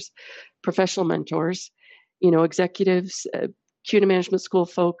mentors, professional mentors, executives, CUNA Management School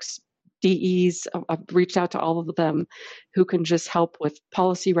folks, DEs. I've reached out to all of them who can just help with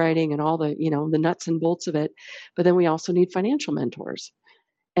policy writing and all the, the nuts and bolts of it. But then we also need financial mentors.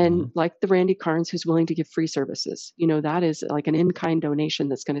 And like the Randy Carnes, who's willing to give free services, that is like an in-kind donation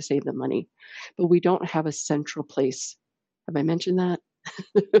that's going to save them money. But we don't have a central place. Have I mentioned that?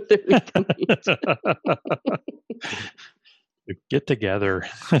 Get together.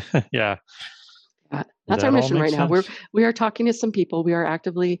 Yeah. That's our mission right now. We are talking to some people. We are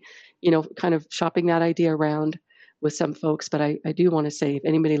actively, kind of shopping that idea around with some folks. But I do want to say, if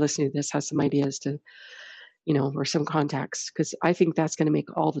anybody listening to this has some ideas to, or some contacts, because I think that's going to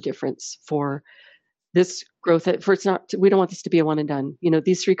make all the difference for this growth. We don't want this to be a one and done.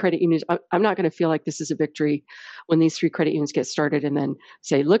 These 3 credit unions, I'm not going to feel like this is a victory when these 3 credit unions get started and then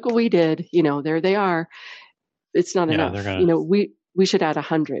say, look what we did, there they are. It's not enough. We should add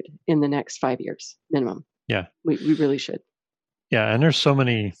 100 in the next 5 years minimum. Yeah. We really should. Yeah. And there's so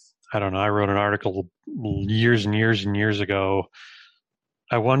many, I don't know, I wrote an article years and years and years ago.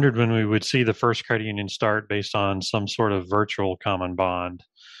 I wondered when we would see the first credit union start based on some sort of virtual common bond,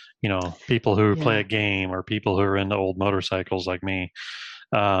 people who play a game, or people who are into old motorcycles like me,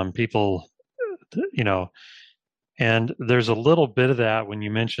 people, and there's a little bit of that when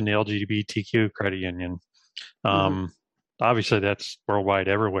you mentioned the LGBTQ credit union. Obviously that's worldwide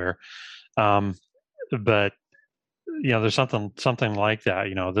everywhere. But there's something like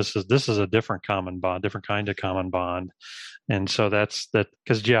that. This is a different common bond, different kind of common bond, and so that's that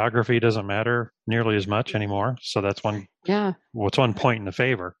because geography doesn't matter nearly as much anymore. So that's Yeah. what's one point in the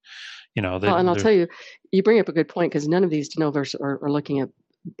favor. Well, and I'll They're tell you, you bring up a good point because none of these de novos are looking at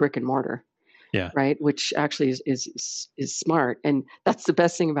brick and mortar, yeah. right? Which actually is smart, and that's the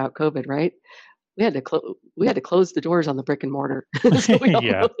best thing about COVID, right? We had to close the doors on the brick and mortar, so we all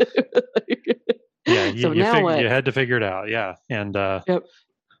Yeah. know. Yeah, So now you what? had to figure it out. Yeah. And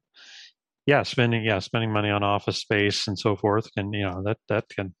Yep. spending money on office space and so forth can, that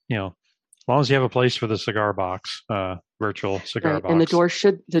can, as long as you have a place for the cigar box, virtual cigar Right. And box.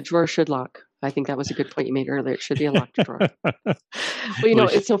 the drawer should lock. I think that was a good point you made earlier. It should be a locked drawer. At Well,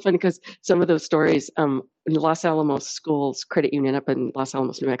 least, it's so funny because some of those stories, in the Los Alamos Schools Credit Union up in Los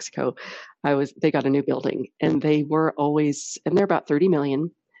Alamos, New Mexico, they got a new building and they were always, and they're about 30 million,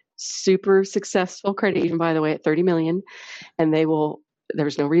 super successful credit union, by the way, at 30 million. And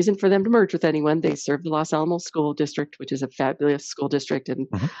there's no reason for them to merge with anyone. They serve the Los Alamos School District, which is a fabulous school district. And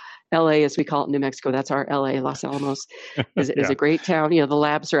mhm. LA, as we call it in New Mexico, that's our LA. Los Alamos is Yeah. a great town. The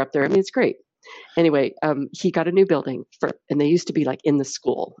labs are up there. I mean, it's great. Anyway, he got a new building and they used to be like in the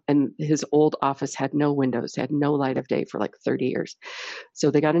school, and his old office had no windows, had no light of day for like 30 years.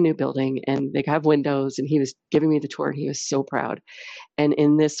 So they got a new building and they have windows, and he was giving me the tour and he was so proud. And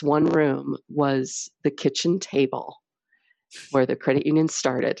in this one room was the kitchen table where the credit union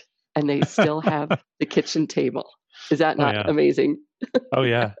started, and they still have the kitchen table. Is that Oh not yeah. amazing? Oh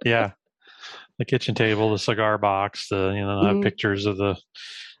yeah. Yeah. The kitchen table, the cigar box, I have Mhm. pictures of the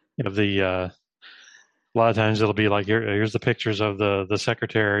a lot of times it'll be like here's the pictures of the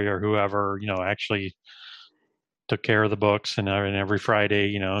secretary or whoever actually took care of the books, and every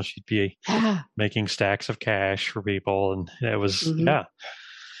Friday she'd be Yeah. making stacks of cash for people, and it was Hmm. yeah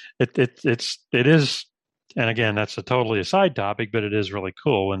it is, and again that's a totally a side topic, but it is really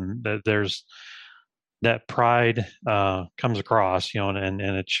cool, and there's that pride comes across, and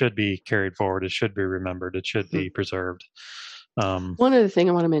it should be carried forward, it should be remembered, it should Hmm. be preserved. One other thing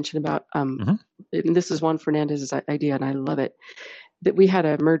I want to mention about, Mhm. and this is Juan Fernandez's idea, and I love it, that we had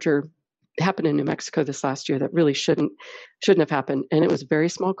a merger happen in New Mexico this last year that really shouldn't have happened, and it was a very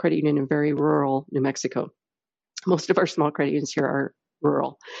small credit union in very rural New Mexico. Most of our small credit unions here are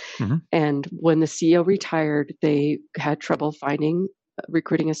rural, Mhm. and when the CEO retired, they had trouble finding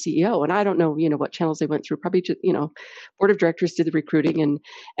recruiting a CEO, and I don't know, what channels they went through. Probably just, board of directors did the recruiting, and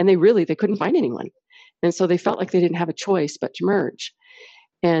they couldn't find anyone, and so they felt like they didn't have a choice but to merge.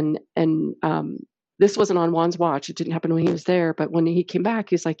 And this wasn't on Juan's watch. It didn't happen when he was there, but when he came back,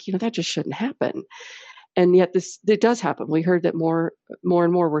 he's like, that just shouldn't happen. And yet this it does happen. We heard that more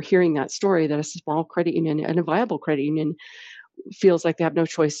and more we're hearing that story, that a small credit union and a viable credit union feels like they have no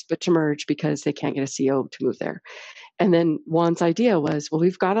choice but to merge because they can't get a CO to move there. And then Juan's idea was, well,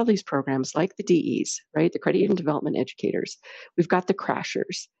 we've got all these programs like the DEs, right? The credit union development educators. We've got the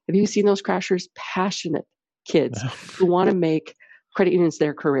crashers. Have you seen those crashers? Passionate kids who want to make credit unions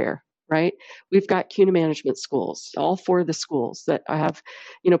their career, right? We've got CUNA management schools, all four of the schools that have,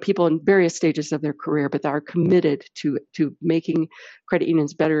 people in various stages of their career, but that are committed to making credit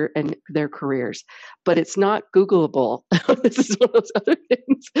unions better and their careers. But it's not Googleable. This is one of those other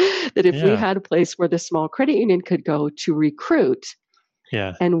things that if we Yeah. had a place where the small credit union could go to recruit,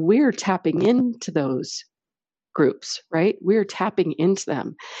 Yeah. and we're tapping into those groups, right? We're tapping into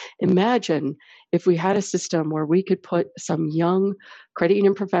them. Imagine if we had a system where we could put some young credit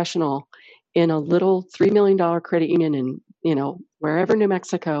union professional in a little $3 million credit union in, wherever New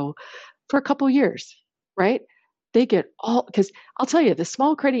Mexico for a couple years, right? They get all, because I'll tell you, the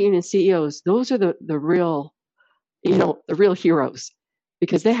small credit union CEOs, those are the real, the real heroes,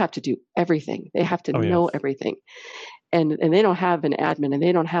 because they have to do everything. They have to Oh yeah. know everything. And they don't have an admin, and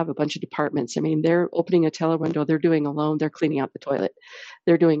they don't have a bunch of departments. I mean, they're opening a teller window, they're doing a loan, they're cleaning out the toilet,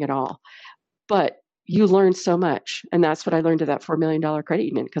 they're doing it all. But you learn so much, and that's what I learned at that $4 million credit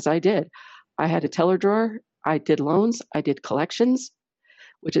union, because I had a teller drawer, I did loans, I did collections,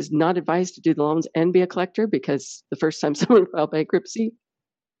 which is not advised to do the loans and be a collector, because the first time someone filed bankruptcy,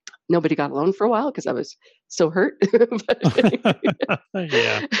 nobody got a loan for a while because I was so hurt.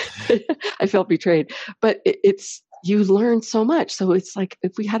 Yeah. I felt betrayed. But it's you learn so much. So it's like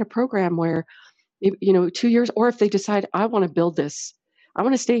if we had a program where, 2 years, or if they decide I want to build this, I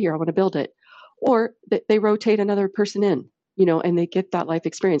want to stay here, I want to build it, or they rotate another person in, and they get that life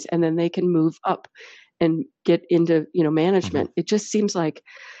experience, and then they can move up and get into Mhm. management. It just seems like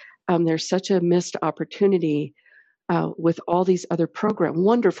there's such a missed opportunity with all these other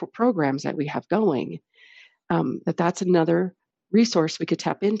wonderful programs that we have going. That's another resource we could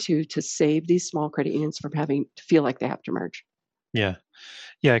tap into to save these small credit unions from having to feel like they have to merge. Yeah.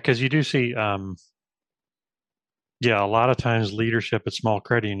 Yeah. Because you do see, a lot of times leadership at small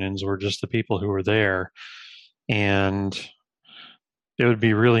credit unions were just the people who were there. And it would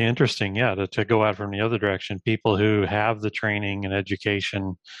be really interesting, to go out from the other direction. People who have the training and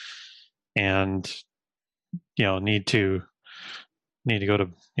education and, need to go to,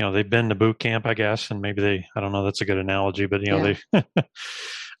 they've been to boot camp, I guess, and maybe I don't know, that's a good analogy, but, Yeah. they,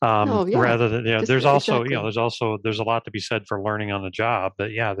 Oh, yeah. rather than, there's also, Exactly. there's a lot to be said for learning on the job,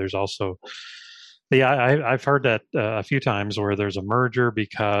 but there's also, I've heard that a few times where there's a merger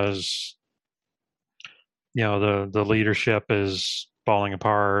because, the leadership is falling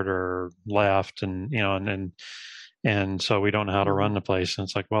apart or left, and, and so we don't know how to run the place. And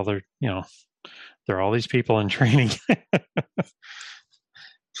it's like, well, there are all these people in training.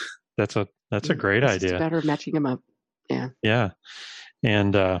 That's a great idea. It's a matter of matching them up. Yeah. Yeah.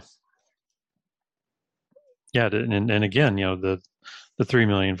 And, and again, the $3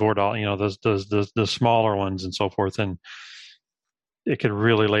 million, $4, those the smaller ones and so forth. And it could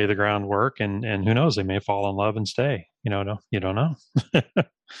really lay the groundwork, and who knows, they may fall in love and stay. You don't know.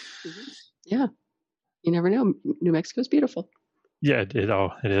 Yeah. You never know. New Mexico's beautiful. Yeah, it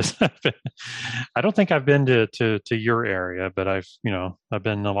is. I don't think I've been to your area, but I've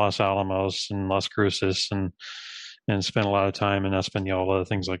been to Los Alamos and Las Cruces and spent a lot of time in Espanola,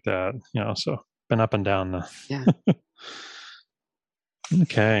 things like that. So been up and down. Yeah.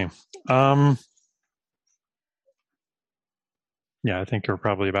 Okay. I think we're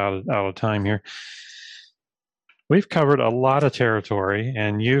probably about out of time here. We've covered a lot of territory,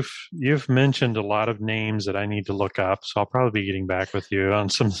 and you've mentioned a lot of names that I need to look up. So I'll probably be getting back with you on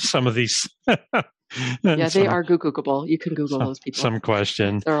some of these. Yeah, they are Googleable. You can Google those people. Some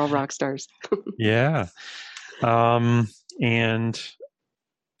question. They're all rock stars. Yeah. And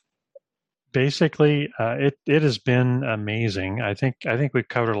basically, it has been amazing. I think we've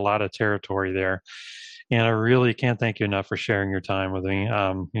covered a lot of territory there, and I really can't thank you enough for sharing your time with me.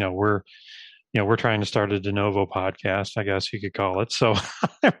 We're trying to start a de novo podcast, I guess you could call it. So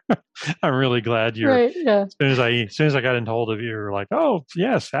I'm really glad you're. Right, yeah. As soon as I got in hold of you, you're like, oh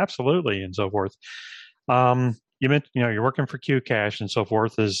yes, absolutely, and so forth. You mentioned, you're working for QCash and so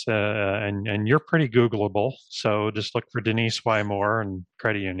forth, and you're pretty Googleable. So just look for Denise Y. Moore and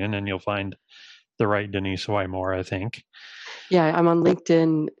Credit Union, and you'll find the right Denise Y. Moore, I think. Yeah, I'm on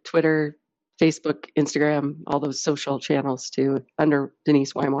LinkedIn, Twitter, Facebook, Instagram, all those social channels too, under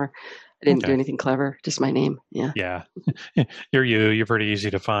Denise Y. Moore. I didn't do anything clever, just my name. Yeah. Yeah. You're pretty easy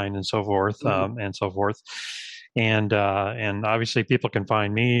to find and so forth, and so forth. And obviously people can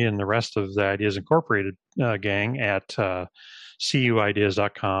find me and the rest of the Ideas Incorporated gang at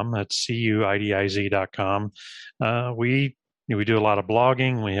cuideas.com. That's cuidiz.com. We do a lot of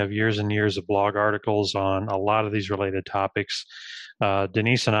blogging. We have years and years of blog articles on a lot of these related topics.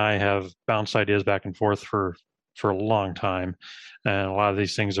 Denise and I have bounced ideas back and forth for a long time. And a lot of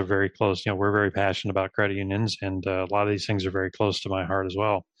these things are very close. We're very passionate about credit unions, and a lot of these things are very close to my heart as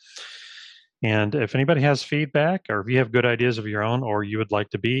well. And if anybody has feedback, or if you have good ideas of your own, or you would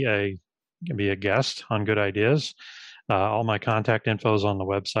like to be a guest on Good Ideas, all my contact info is on the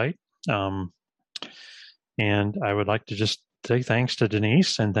website. And I would like to just say thanks to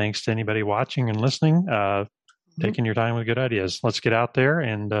Denise, and thanks to anybody watching and listening, taking your time with Good Ideas. Let's get out there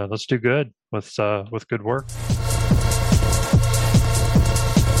and let's do good with good work.